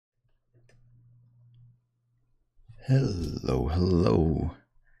Hello,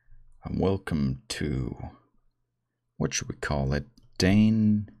 and welcome to, what should we call it?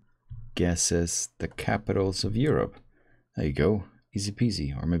 Dane guesses the capitals of Europe. There you go, easy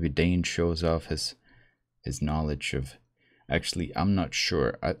peasy. Or maybe Dane shows off his knowledge of. Actually, I'm not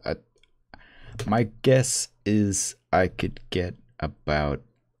sure. My guess is I could get about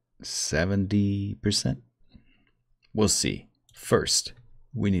 70%. We'll see. First,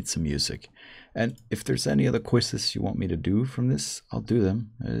 we need some music. And if there's any other quizzes you want me to do from this, I'll do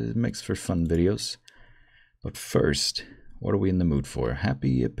them. It makes for fun videos. But first, what are we in the mood for?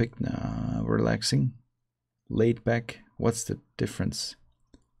 Happy, epic, relaxing, laid back? What's the difference?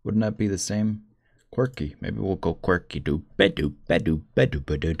 Wouldn't that be the same? Quirky. Maybe we'll go quirky. Doop, ba-doop, ba-doop, ba-doop,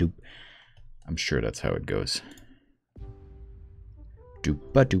 ba-doop. I'm sure that's how it goes. Doop,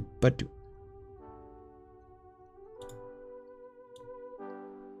 ba-doop, ba-doop.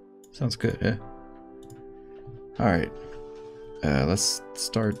 Sounds good, yeah? Alright. Let's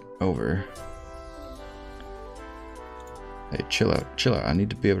start over. Hey, chill out, chill out. I need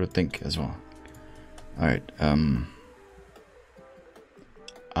to be able to think as well. Alright, I'm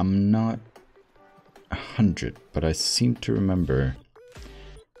not 100, but I seem to remember.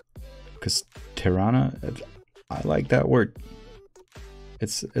 Because Tirana, I like that word. It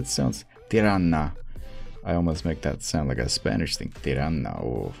sounds Tirana. I almost make that sound like a Spanish thing. Tirana,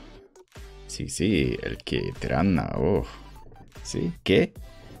 oh. Sí, el que tirana, oh. Sí, ¿qué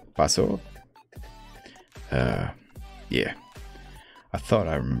pasó? Yeah. I thought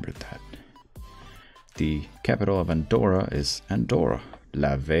I remembered that. The capital of Andorra is Andorra,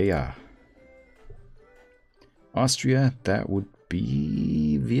 La Vella. Austria, that would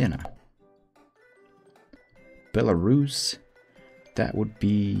be Vienna. Belarus, that would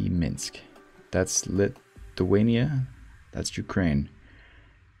be Minsk. That's Lithuania, that's Ukraine.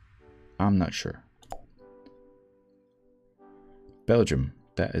 I'm not sure. Belgium,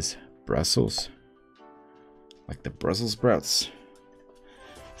 that is Brussels. Like the Brussels sprouts.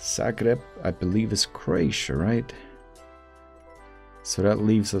 Zagreb, I believe, is Croatia, right? So that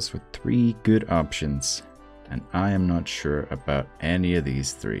leaves us with 3 good options. And I am not sure about any of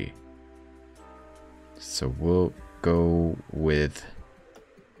these 3. So we'll go with...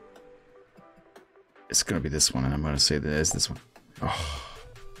 It's gonna be this one, and I'm gonna say that it's this one. Oh.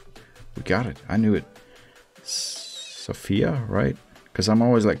 We got it. I knew it. Sophia, right? Because I'm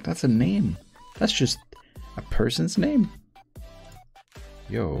always like, that's a name. That's just a person's name.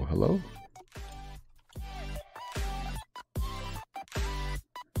 Yo, hello?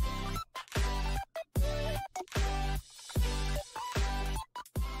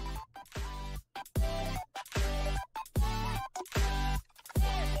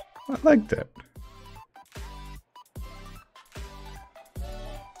 I like that.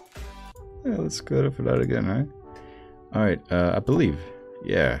 Yeah, let's go for that again, right? Alright, I believe.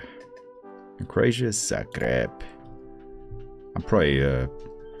 Yeah. Croatia is Zagreb. I'm probably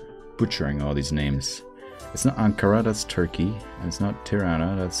butchering all these names. It's not Ankara, that's Turkey. And it's not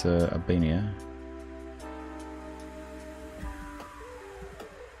Tirana, that's Albania.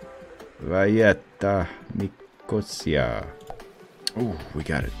 Valletta, Nicosia. Oh, we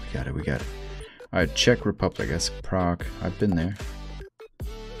got it, we got it, we got it. Alright, Czech Republic, that's Prague. I've been there.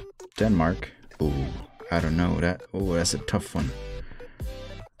 Denmark. Ooh, I don't know that. Oh, that's a tough one.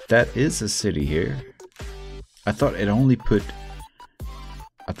 That is a city here. I thought it only put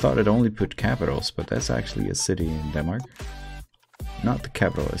capitals, but that's actually a city in Denmark. Not the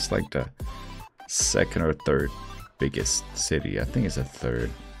capital. It's like the 2nd or 3rd biggest city. I think it's a 3rd.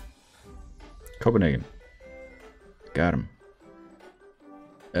 Copenhagen. Got him.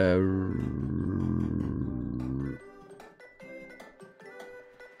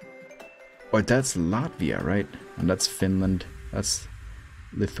 Oh, that's Latvia, right? And that's Finland. That's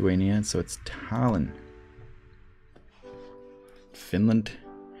Lithuania, so it's Tallinn. Finland.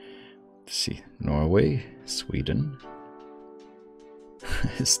 Let's see. Norway. Sweden.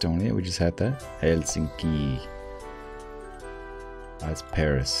 Estonia, we just had that. Helsinki. That's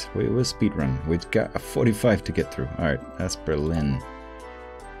Paris. We'll speedrun. We've got a 45 to get through. Alright, that's Berlin.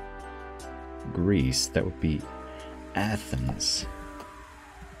 Greece, that would be Athens.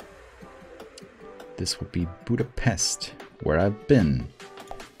 This would be Budapest, where I've been.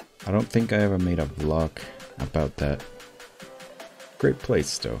 I don't think I ever made a vlog about that. Great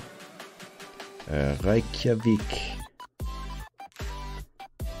place, though. Reykjavik.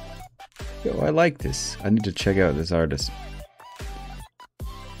 Yo, I like this. I need to check out this artist.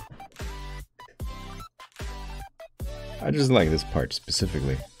 I just like this part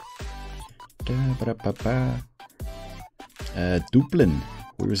specifically. Dublin.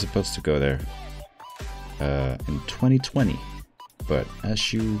 We were supposed to go there. in 2020. But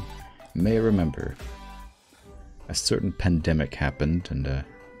as you may remember, a certain pandemic happened and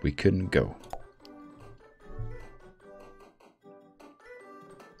we couldn't go.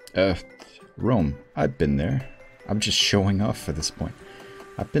 Rome. I've been there. I'm just showing off at this point.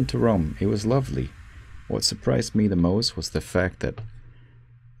 I've been to Rome. It was lovely. What surprised me the most was the fact that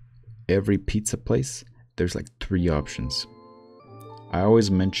every pizza place, there's like 3 options. I always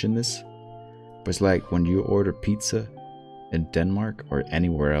mention this, but it's like when you order pizza in Denmark or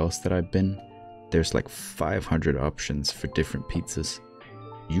anywhere else that I've been, there's like 500 options for different pizzas.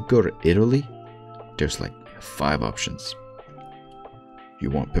 You go to Italy, there's like 5 options. You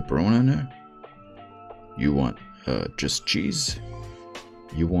want pepperoni in there? You want just cheese?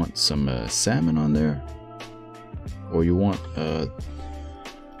 You want some salmon on there? Or you want I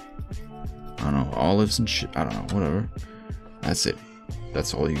don't know, olives and shit? I don't know, whatever. That's it.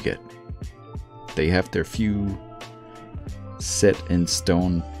 That's all you get. They have their few set in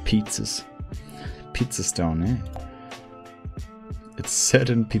stone pizzas. Pizza stone, eh? It's set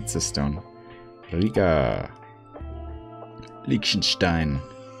in pizza stone. Riga. Liechtenstein.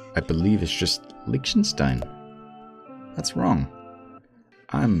 I believe it's just Liechtenstein. That's wrong.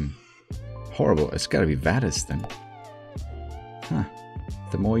 I'm horrible. It's gotta be Vadis then. Huh.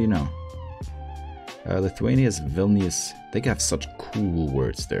 The more you know. Lithuania's Vilnius. They got such cool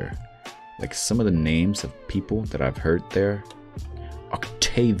words there. Like some of the names of people that I've heard there.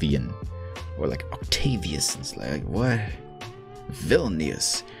 Octavian. Or like Octavius. It's like, what?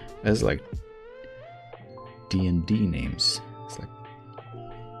 Vilnius. That's like D&D names. It's like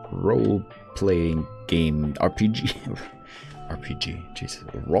role-playing game RPG. RPG, Jesus.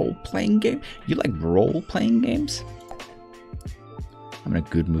 Role-playing game? You like role-playing games? I'm in a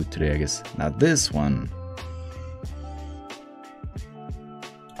good mood today, I guess. Now this one.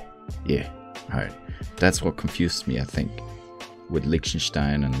 Yeah, alright. That's what confused me, I think. With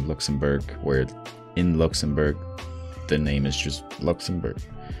Liechtenstein and Luxembourg, where in Luxembourg, the name is just Luxembourg.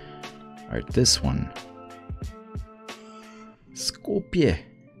 Alright, this one. Skopje.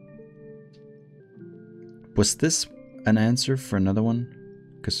 Was this an answer for another one?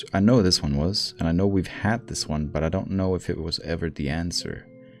 Because I know this one was, and I know we've had this one, but I don't know if it was ever the answer.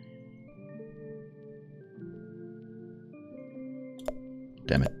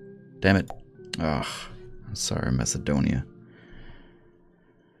 Damn it. Damn it. Ugh. I'm sorry, Macedonia.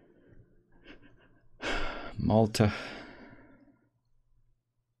 Malta.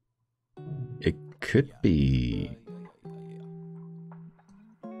 It could be...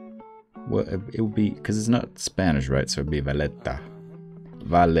 Well, it would be... Because it's not Spanish, right? So it would be Valletta.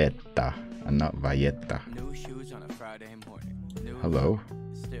 Valletta, and not Valletta. Hello?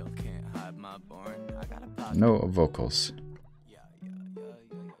 No vocals.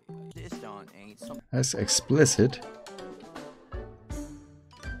 That's explicit.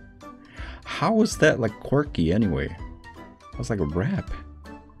 How was that like quirky anyway? That was like a rap.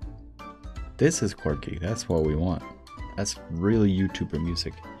 This is quirky. That's what we want. That's really YouTuber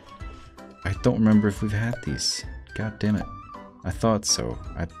music. I don't remember if we've had these. God damn it. I thought so.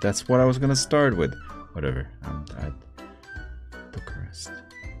 That's what I was gonna start with. Whatever. Bucharest.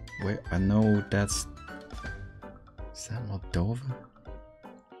 Wait, I know that's... Is that Moldova?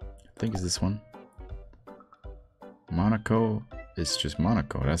 I think it's this one. Monaco is just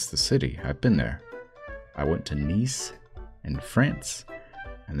Monaco. That's the city. I've been there. I went to Nice in France.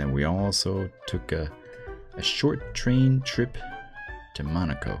 And then we also took a short train trip to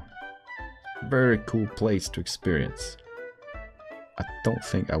Monaco. Very cool place to experience. I don't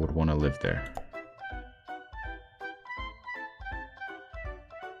think I would want to live there.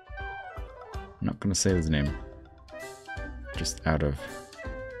 I'm not gonna say his name. Just out of...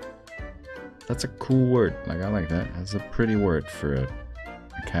 That's a cool word. Like, I like that. That's a pretty word for a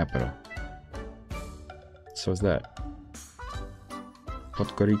capital. So is that.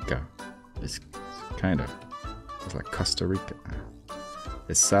 Puerto Rico. It's kind of. It's like Costa Rica.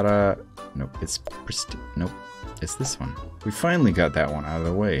 It's Sara... Nope, it's nope, it's this one. We finally got that one out of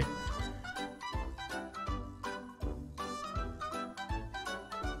the way.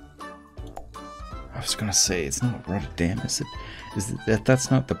 I was gonna say, it's not Rotterdam, is it? Is it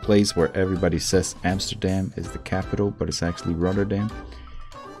that's not the place where everybody says Amsterdam is the capital, but it's actually Rotterdam?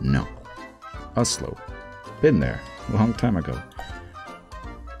 No. Oslo. Been there a long time ago.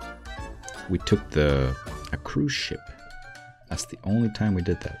 We took a cruise ship. That's the only time we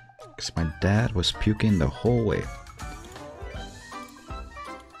did that. Because my dad was puking the whole way.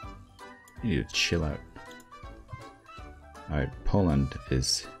 You need to chill out. Alright, Poland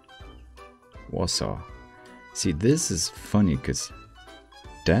is Warsaw. See, this is funny because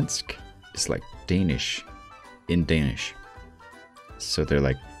Dansk is like Danish. in Danish. So they're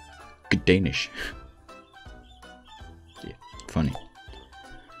like, good Danish. Yeah, funny.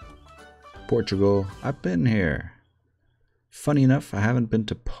 Portugal, I've been here. Funny enough, I haven't been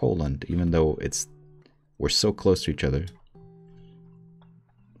to Poland, even though we're so close to each other.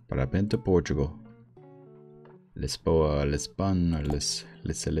 But I've been to Portugal. Lisboa, Lisbon, or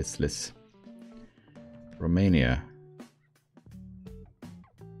Lis. Romania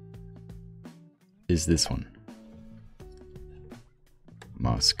is this one.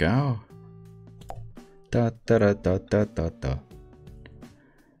 Moscow. Da da da da da da da.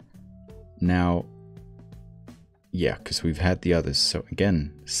 Now, yeah, because we've had the others. So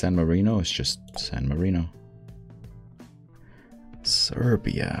again, San Marino is just San Marino.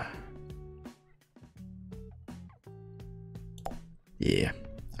 Serbia. Yeah,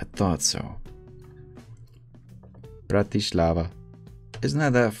 I thought so. Bratislava. Isn't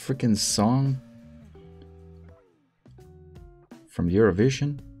that freaking song from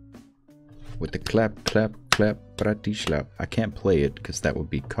Eurovision? With the clap, clap, clap, Bratislava. I can't play it because that would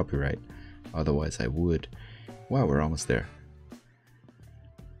be copyright. Otherwise I would. Wow, we're almost there.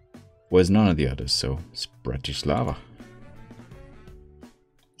 Was none of the others, so it's Bratislava.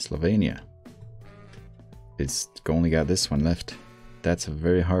 Slovenia. It's only got this one left. That's a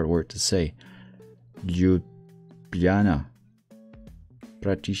very hard word to say. Ljubljana.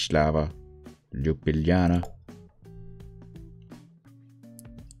 Bratislava. Ljubljana.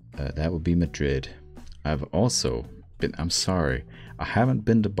 That would be Madrid. I've also been, I'm sorry, I haven't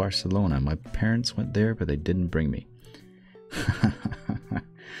been to Barcelona. My parents went there, but they didn't bring me.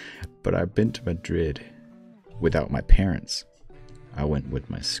 But I've been to Madrid without my parents. I went with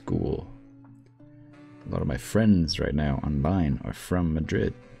my school. A lot of my friends right now online are from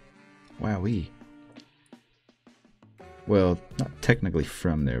Madrid. Wowee. Well, not technically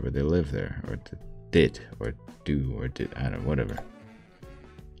from there, but they live there, or did, or do, or did, I don't know, whatever.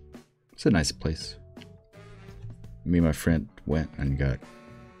 It's a nice place. Me and my friend went and got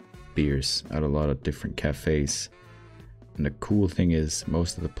beers at a lot of different cafes. And the cool thing is,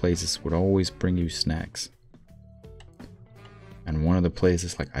 most of the places would always bring you snacks. And one of the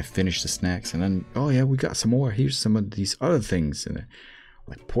places, like, I finished the snacks and then, oh yeah, we got some more. Here's some of these other things. And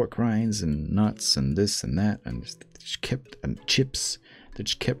like pork rinds and nuts and this and that. And just kept, and chips. They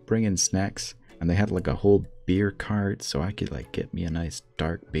just kept bringing snacks. And they had like a whole beer cart, so I could like get me a nice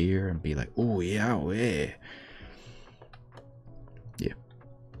dark beer and be like, oh yeah, oh yeah. Yeah,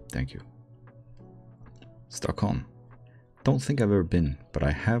 thank you. Stockholm. Don't think I've ever been, but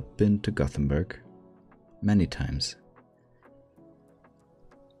I have been to Gothenburg many times.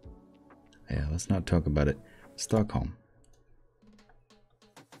 Yeah, let's not talk about it. Stockholm.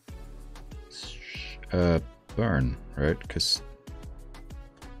 Bern, right? Because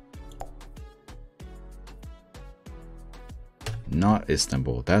not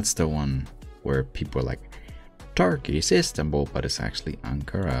Istanbul. That's the one where people are like, Turkey is Istanbul, but it's actually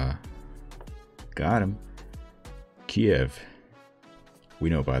Ankara. Got him. Kiev. We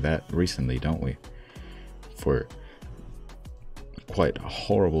know about that recently, don't we? For quite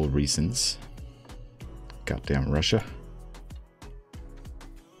horrible reasons. Goddamn Russia.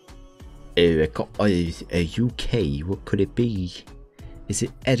 UK, what could it be? Is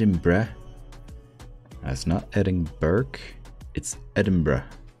it Edinburgh? That's not Edinburgh. It's Edinburgh.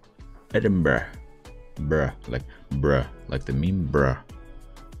 Edinburgh. Bruh. Like the meme bruh.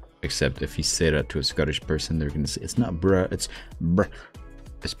 Except if you say that to a Scottish person, they're gonna say, it's not bruh, it's bruh.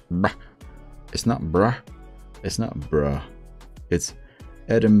 It's bruh. It's not bruh. It's not bruh. It's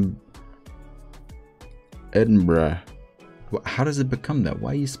Edinburgh. How does it become that?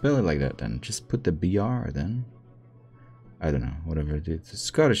 Why you spell it like that then? Just put the BR then. I don't know. Whatever it is.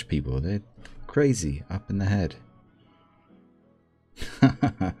 Scottish people, they're crazy up in the head.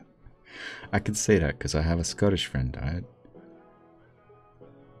 I can say that because I have a Scottish friend.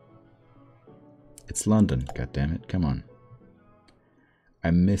 It's London, goddammit. Come on.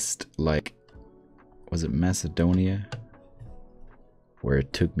 I missed, like, was it Macedonia? Where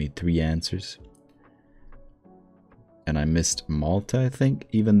it took me 3 answers. And I missed Malta, I think,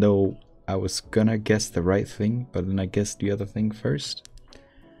 even though I was gonna guess the right thing, but then I guessed the other thing first.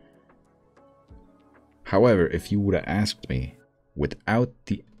 However, if you would have asked me without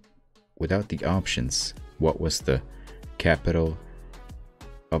the options, what was the capital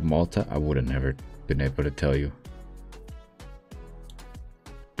of Malta, I would have never been able to tell you.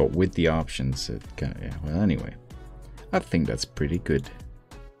 But with the options, it kind of, yeah. Well, anyway, I think that's pretty good.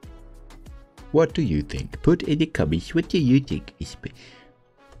 What do you think? Put in the comments. What do you think?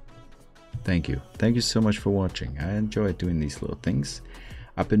 Thank you. Thank you so much for watching. I enjoy doing these little things.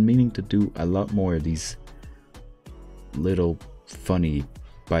 I've been meaning to do a lot more of these little funny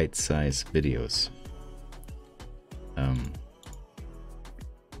bite-sized videos.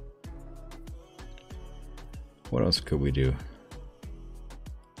 What else could we do?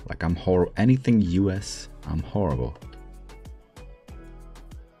 Like, I'm horrible. Anything US, I'm horrible.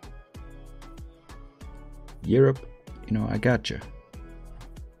 Europe, you know, I gotcha.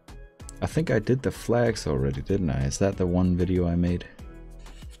 I think I did the flags already, didn't I? Is that the one video I made?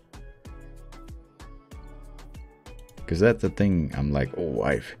 Because that's the thing, I'm like, oh,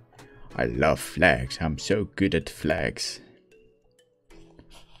 I love flags. I'm so good at flags.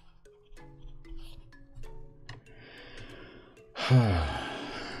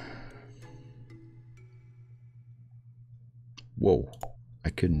 Whoa, I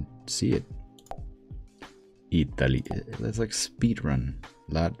couldn't see it. Italy, that's like speed run.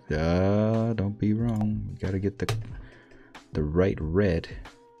 Latvia, don't be wrong. You gotta get the right red.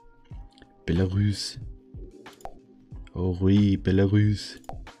 Belarus. Oh oui, Belarus.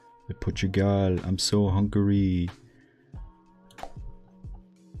 Portugal, I'm so hungry.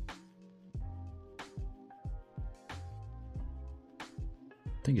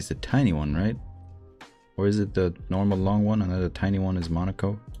 I think it's the tiny one, right? Or is it the normal long one and then the tiny one is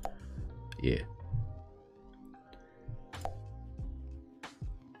Monaco? Yeah.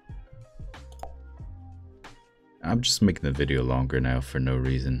 I'm just making the video longer now for no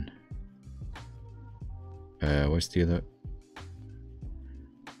reason. Where's the other?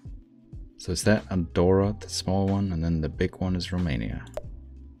 So is that Andorra, the small one, and then the big one is Romania.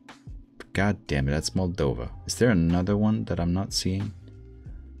 God damn it, that's Moldova. Is there another one that I'm not seeing?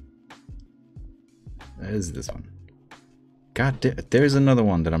 Is this one? God damn, there's another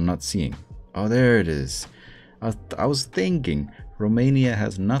one that I'm not seeing. Oh, there it is. I was thinking Romania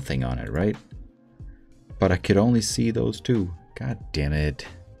has nothing on it, right? But I could only see those two. God damn it.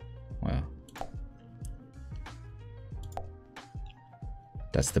 Well.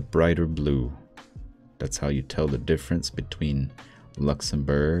 That's the brighter blue. That's how you tell the difference between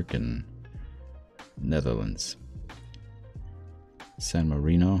Luxembourg and Netherlands. San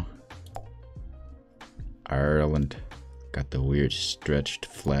Marino. Ireland. Got the weird stretched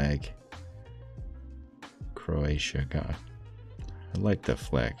flag. Croatia. God, I like that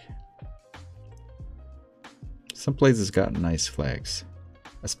flag. Some places got nice flags.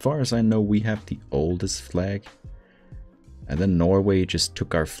 As far as I know, we have the oldest flag. And then Norway just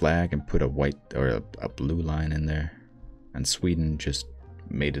took our flag and put a white or a blue line in there. And Sweden just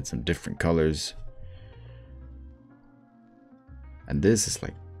made it some different colors. And this is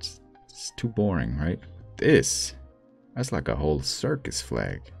like, it's too boring, right? That's like a whole circus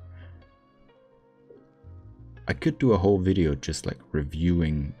flag. I could do a whole video just like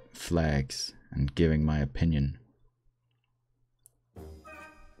reviewing flags and giving my opinion.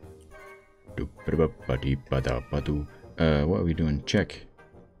 What are we doing? Check.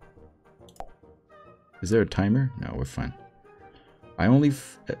 Is there a timer? No, we're fine. I only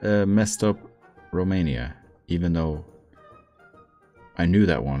messed up Romania, even though I knew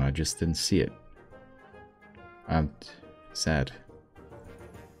that one. I just didn't see it. I'm sad.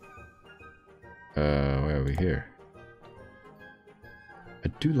 Where are we here? I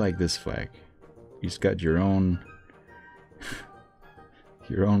do like this flag. You just got your own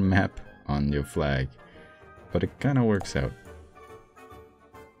your own map on your flag, but it kind of works out.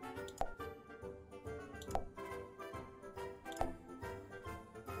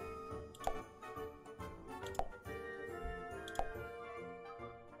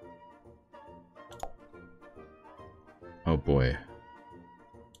 Oh boy.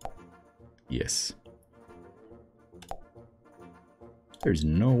 Yes. There's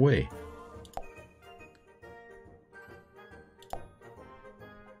no way.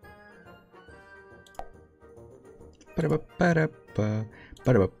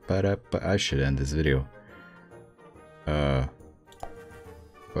 I should end this video. Well,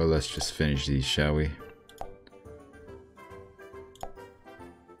 let's just finish these, shall we?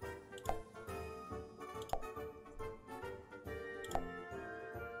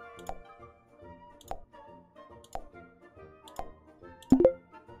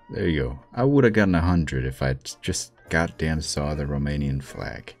 There you go. I would have gotten 100 if I just goddamn saw the Romanian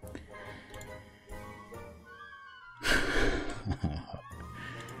flag.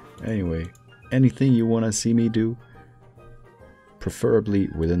 Anyway, anything you want to see me do, preferably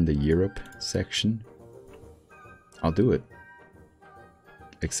within the Europe section, I'll do it.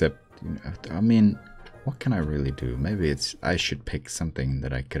 Except, you know, I mean, what can I really do? Maybe it's I should pick something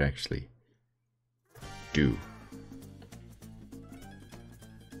that I could actually do.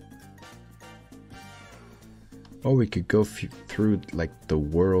 Or we could go through like the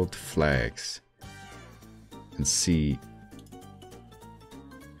world flags and see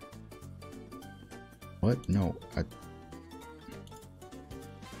What? No.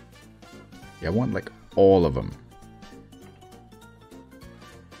 Yeah, I want like all of them.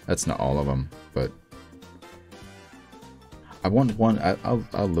 That's not all of them, but I want one.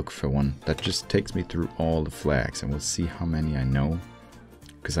 I'll look for one that just takes me through all the flags, and we'll see how many I know,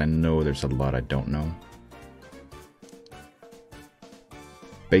 because I know there's a lot I don't know.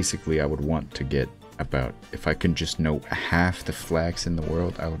 Basically, I would want to get about, if I can just know half the flags in the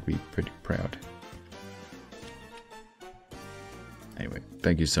world, I would be pretty proud. Anyway,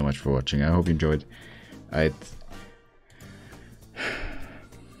 thank you so much for watching. I hope you enjoyed. I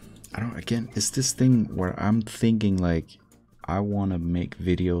don't, again, it's this thing where I'm thinking like, I want to make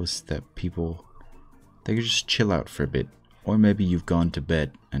videos that people, they can just chill out for a bit. Or maybe you've gone to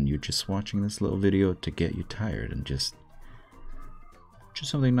bed and you're just watching this little video to get you tired, and just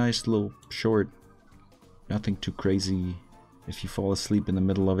something nice, little short, nothing too crazy. If you fall asleep in the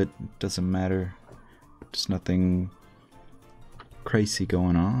middle of it, it doesn't matter. Just nothing crazy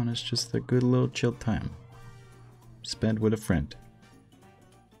going on. It's just a good little chill time spent with a friend.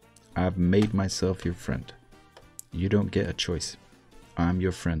 I've made myself your friend. You don't get a choice. I'm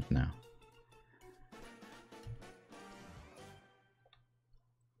your friend now.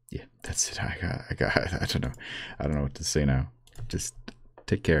 Yeah, that's it. I don't know what to say now. Just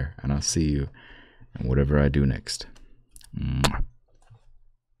take care, and I'll see you in whatever I do next. Mwah.